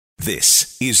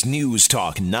This is News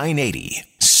Talk 980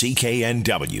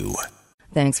 CKNW.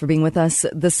 Thanks for being with us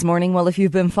this morning. Well, if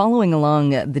you've been following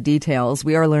along the details,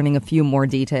 we are learning a few more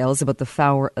details about the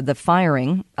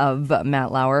firing of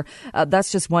Matt Lauer.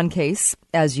 That's just one case,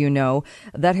 as you know,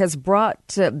 that has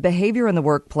brought behavior in the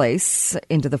workplace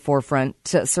into the forefront,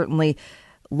 certainly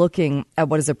looking at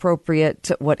what is appropriate,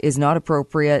 what is not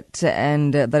appropriate,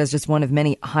 and that is just one of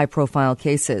many high-profile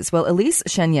cases. Well, Elise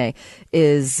Chenier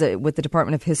is with the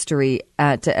Department of History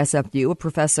at SFU, a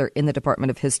professor in the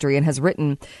Department of History, and has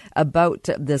written about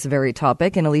this very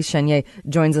topic. And Elise Chenier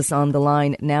joins us on the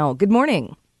line now. Good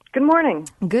morning. Good morning.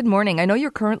 Good morning. I know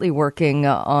you're currently working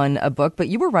on a book, but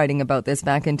you were writing about this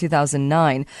back in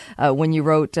 2009 when you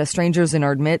wrote Strangers in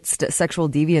Our Midst, Sexual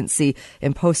Deviancy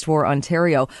in Postwar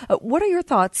Ontario. What are your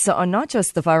thoughts on not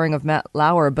just the firing of Matt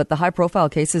Lauer, but the high-profile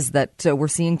cases that we're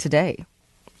seeing today?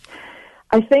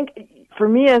 I think for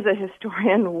me as a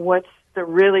historian, what's the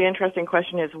really interesting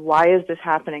question is, why is this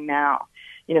happening now?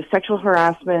 You know, sexual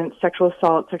harassment, sexual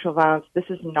assault, sexual violence, this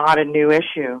is not a new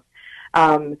issue.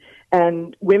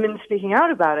 And women speaking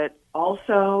out about it,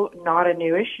 also not a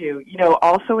new issue. You know,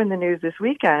 also in the news this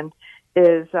weekend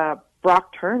is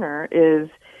Brock Turner is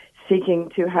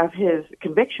seeking to have his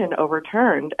conviction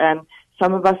overturned. And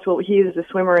some of us he is a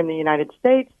swimmer in the United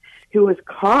States who was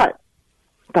caught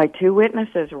by two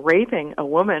witnesses raping a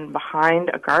woman behind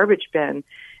a garbage bin.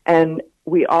 And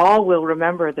we all will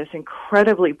remember this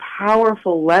incredibly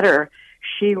powerful letter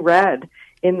she read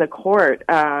in the court,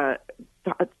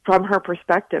 from her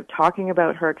perspective, talking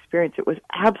about her experience. It was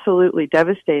absolutely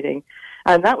devastating.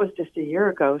 And that was just a year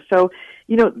ago. So,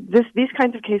 you know, these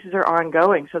kinds of cases are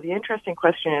ongoing. So the interesting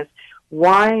question is,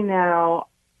 why now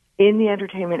in the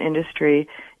entertainment industry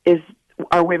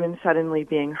are women suddenly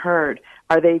being heard?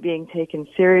 Are they being taken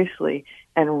seriously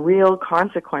and real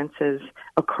consequences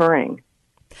occurring?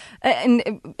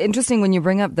 And interesting when you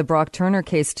bring up the Brock Turner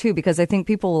case, too, because I think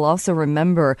people will also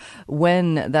remember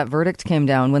when that verdict came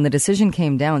down, when the decision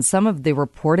came down, some of the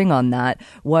reporting on that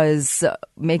was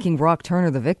making Brock Turner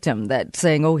the victim, that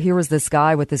saying, oh, here was this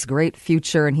guy with this great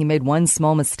future and he made one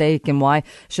small mistake and why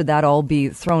should that all be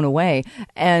thrown away?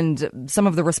 And some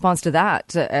of the response to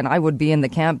that, and I would be in the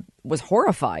camp, was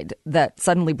horrified that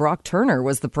suddenly Brock Turner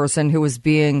was the person who was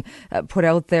being put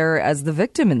out there as the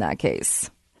victim in that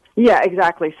case. Yeah,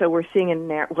 exactly. So we're seeing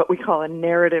what we call a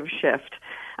narrative shift.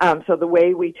 So the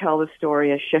way we tell the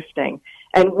story is shifting.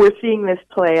 And we're seeing this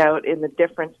play out in the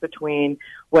difference between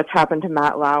what's happened to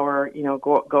Matt Lauer, you know,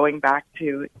 going back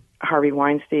to Harvey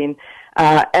Weinstein,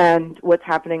 and what's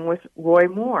happening with Roy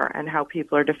Moore and how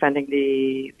people are defending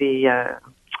the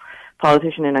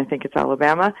politician in, I think it's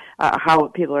Alabama, how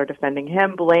people are defending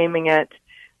him, blaming it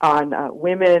on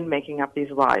women, making up these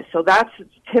lies. So that's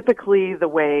typically the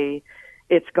way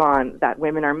it's gone, that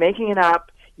women are making it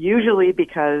up, usually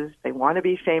because they want to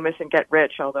be famous and get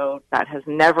rich, although that has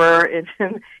never in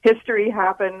history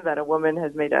happened, that a woman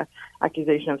has made an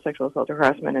accusation of sexual assault or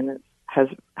harassment and it has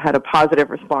had a positive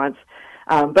response.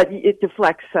 But it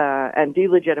deflects and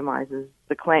delegitimizes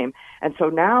the claim. And so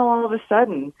now all of a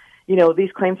sudden, you know,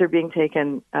 these claims are being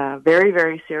taken very,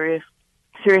 very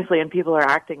seriously, and people are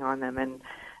acting on them. And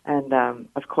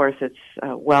of course, it's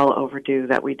well overdue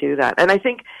that we do that. And I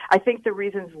think the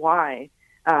reasons why,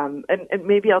 and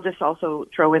maybe I'll just also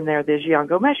throw in there the Jian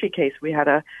Ghomeshi case. We had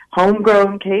a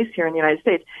homegrown case here in the United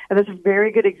States, and it's a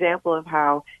very good example of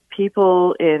how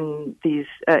people in these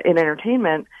in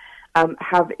entertainment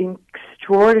have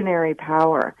extraordinary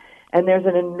power, and there's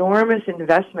an enormous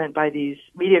investment by these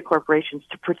media corporations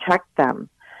to protect them.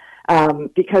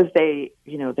 Because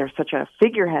they're such a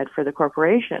figurehead for the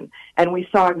corporation. And we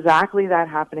saw exactly that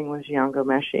happening with Jian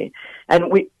Ghomeshi. And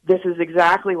this is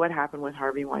exactly what happened with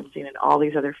Harvey Weinstein and all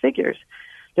these other figures.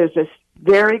 There's this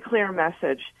very clear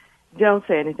message: don't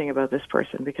say anything about this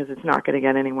person because it's not going to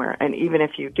get anywhere. And even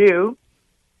if you do,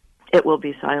 it will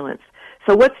be silenced.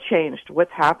 So what's changed?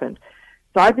 What's happened?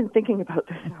 So I've been thinking about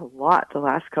this a lot the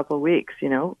last couple of weeks, you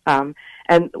know.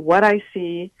 And what I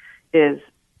see is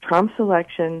Trump's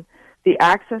election, the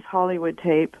Access Hollywood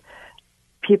tape,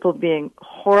 people being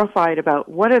horrified about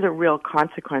what are the real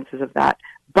consequences of that.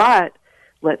 But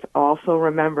let's also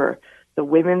remember the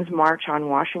Women's March on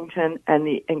Washington and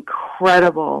the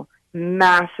incredible,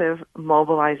 massive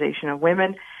mobilization of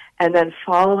women. And then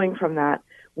following from that,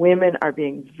 women are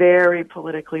being very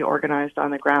politically organized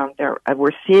on the ground. We're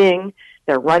seeing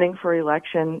they're running for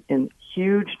election in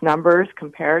huge numbers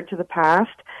compared to the past.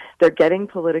 They're getting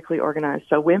politically organized.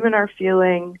 So women are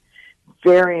feeling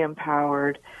very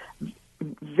empowered,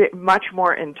 much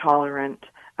more intolerant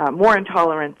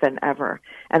than ever.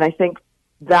 And I think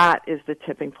that is the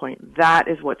tipping point. That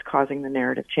is what's causing the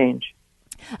narrative change.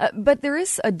 But there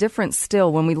is a difference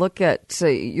still when we look at,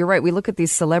 you're right, we look at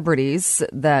these celebrities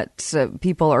that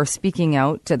people are speaking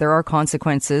out. There are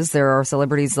consequences. There are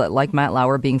celebrities like Matt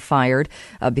Lauer being fired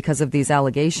because of these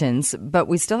allegations. But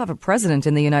we still have a president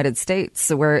in the United States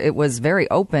where it was very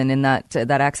open in that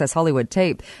Access Hollywood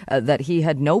tape that he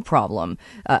had no problem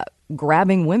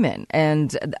grabbing women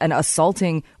and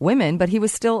assaulting women, but he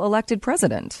was still elected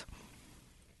president.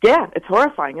 Yeah, it's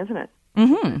horrifying, isn't it?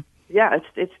 Mm-hmm. Yeah,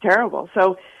 it's terrible.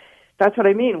 So that's what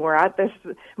I mean. We're at this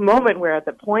moment where at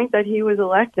the point that he was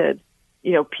elected,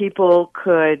 people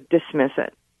could dismiss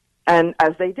it. And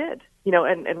as they did,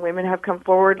 and women have come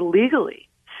forward legally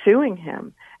suing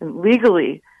him and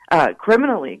legally,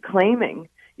 criminally claiming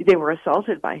they were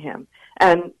assaulted by him.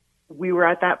 And we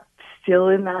were still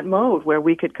in that mode where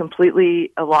we could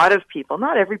a lot of people,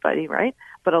 not everybody, right?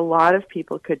 But a lot of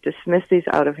people could dismiss these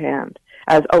out of hand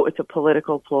as, it's a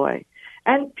political ploy.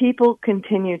 And people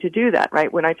continue to do that,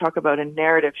 right? When I talk about a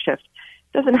narrative shift,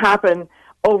 it doesn't happen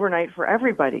overnight for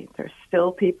everybody. There's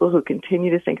still people who continue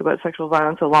to think about sexual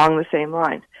violence along the same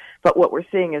lines. But what we're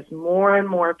seeing is more and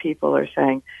more people are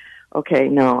saying, okay,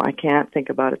 no, I can't think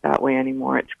about it that way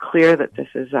anymore. It's clear that this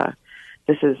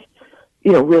is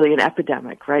really an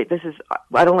epidemic, right?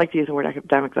 I don't like to use the word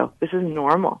epidemic though. This is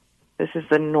normal. This is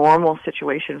the normal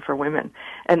situation for women.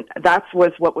 And that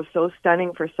was what was so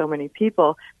stunning for so many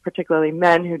people, particularly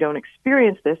men who don't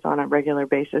experience this on a regular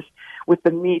basis, with the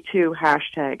Me Too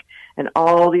hashtag and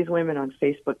all these women on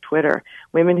Facebook, Twitter,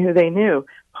 women who they knew,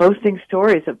 posting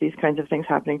stories of these kinds of things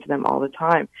happening to them all the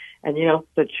time. And,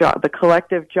 the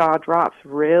collective jaw drops.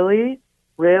 Really?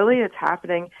 Really? It's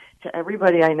happening to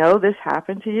everybody I know. This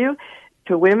happened to you?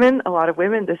 To women, a lot of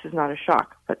women, this is not a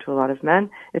shock, but to a lot of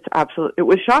men, it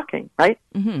was shocking, right?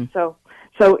 Mm-hmm. So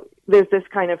there's this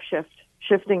kind of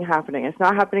shifting happening. It's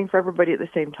not happening for everybody at the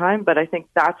same time, but I think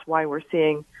that's why we're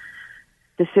seeing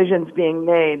decisions being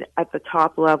made at the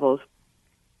top levels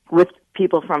with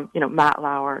people from, Matt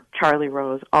Lauer, Charlie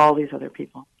Rose, all these other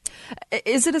people.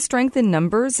 Is it a strength in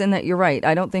numbers? In that you're right,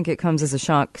 I don't think it comes as a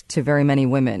shock to very many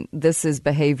women. This is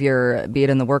behavior, be it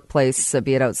in the workplace,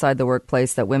 be it outside the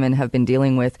workplace, that women have been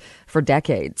dealing with for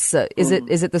decades. Is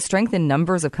it the strength in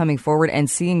numbers of coming forward and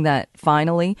seeing that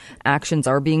finally actions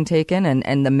are being taken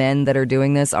and the men that are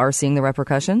doing this are seeing the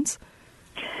repercussions?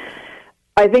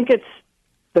 I think it's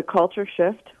the culture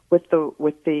shift with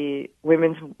the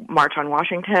Women's March on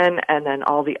Washington and then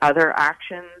all the other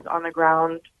actions on the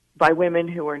ground by women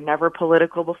who were never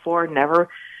political before,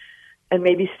 and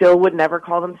maybe still would never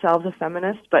call themselves a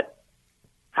feminist, but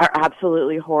are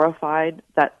absolutely horrified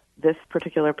that this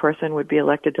particular person would be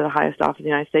elected to the highest office in the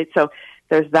United States. So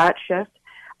there's that shift.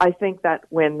 I think that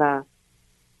when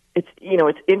it's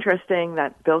interesting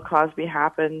that Bill Cosby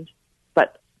happened,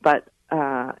 but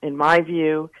in my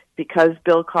view, because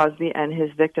Bill Cosby and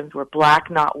his victims were black,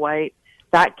 not white,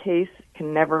 that case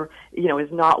can never,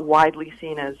 is not widely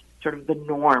seen as sort of the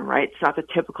norm, right? It's not the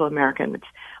typical American. It's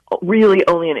really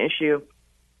only an issue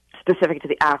specific to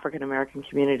the African American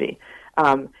community.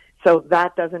 So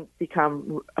that doesn't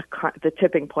become the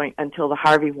tipping point until the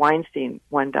Harvey Weinstein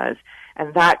one does.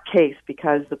 And that case,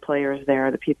 because the players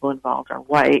there, the people involved are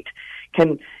white,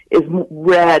 is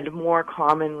read more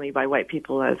commonly by white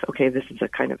people as, okay, this is a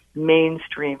kind of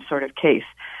mainstream sort of case.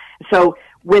 So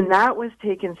when that was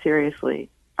taken seriously,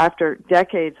 after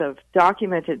decades of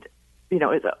documented,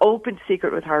 it's an open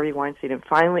secret with Harvey Weinstein, and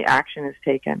finally action is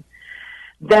taken,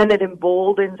 then it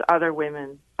emboldens other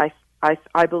women.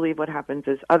 I believe what happens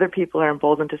is other people are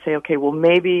emboldened to say, okay, well,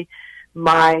 maybe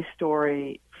my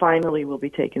story finally will be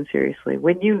taken seriously.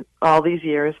 When all these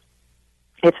years,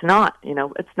 it's not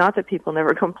that people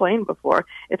never complained before.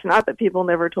 It's not that people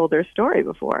never told their story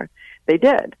before. They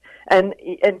did. And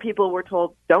people were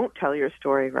told, don't tell your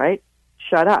story, right?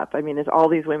 Shut up. I mean, as all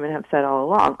these women have said all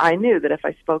along, I knew that if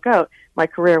I spoke out, my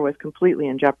career was completely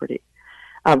in jeopardy.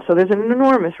 So there's an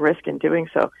enormous risk in doing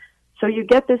so. So you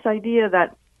get this idea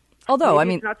that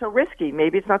it's not so risky.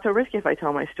 Maybe it's not so risky if I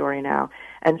tell my story now.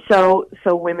 And so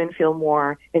women feel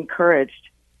more encouraged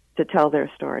to tell their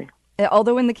story.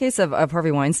 Although in the case of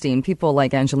Harvey Weinstein, people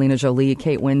like Angelina Jolie,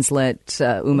 Kate Winslet,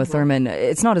 Uma Thurman,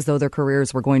 it's not as though their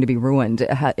careers were going to be ruined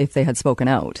if they had spoken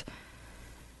out.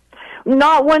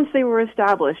 Not once they were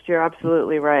established. You're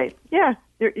absolutely right. Yeah,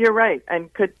 you're right.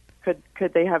 And could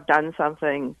they have done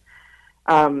something,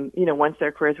 once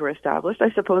their careers were established? I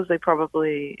suppose they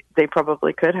probably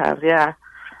could have. Yeah.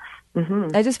 Mm-hmm.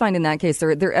 I just find in that case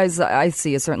there as I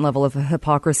see a certain level of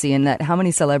hypocrisy in that how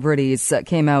many celebrities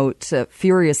came out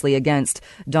furiously against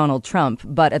Donald Trump,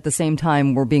 but at the same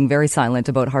time were being very silent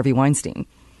about Harvey Weinstein.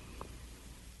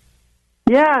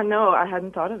 Yeah, no, I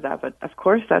hadn't thought of that, but of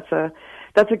course that's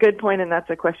that's a good point, and that's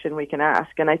a question we can ask.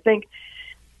 And I think,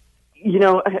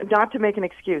 not to make an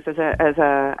excuse, as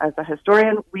a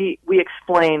historian, we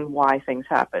explain why things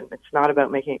happen. It's not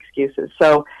about making excuses.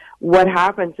 So what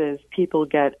happens is people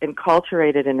get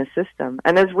enculturated in a system,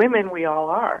 and as women, we all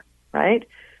are, right?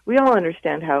 We all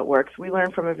understand how it works. We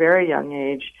learn from a very young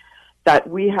age that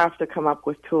we have to come up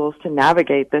with tools to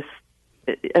navigate this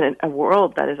in a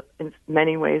world that is in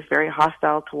many ways very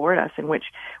hostile toward us, in which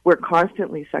we're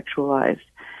constantly sexualized,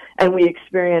 and we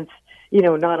experience,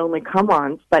 not only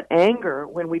come-ons, but anger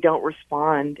when we don't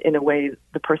respond in a way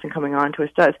the person coming on to us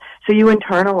does. So you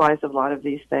internalize a lot of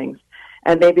these things,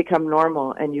 and they become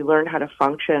normal, and you learn how to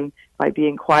function by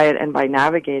being quiet and by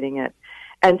navigating it.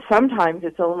 And sometimes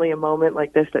it's only a moment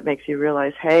like this that makes you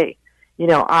realize, hey,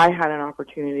 I had an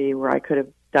opportunity where I could have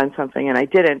done something and I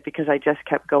didn't because I just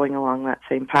kept going along that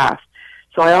same path.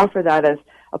 So I offer that as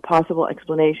a possible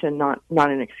explanation, not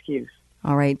an excuse.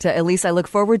 All right. Elise, I look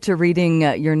forward to reading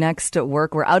your next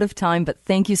work. We're out of time, but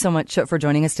thank you so much for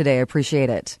joining us today. I appreciate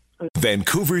it.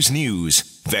 Vancouver's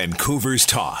News, Vancouver's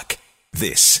Talk.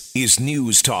 This is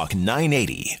News Talk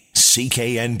 980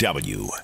 CKNW.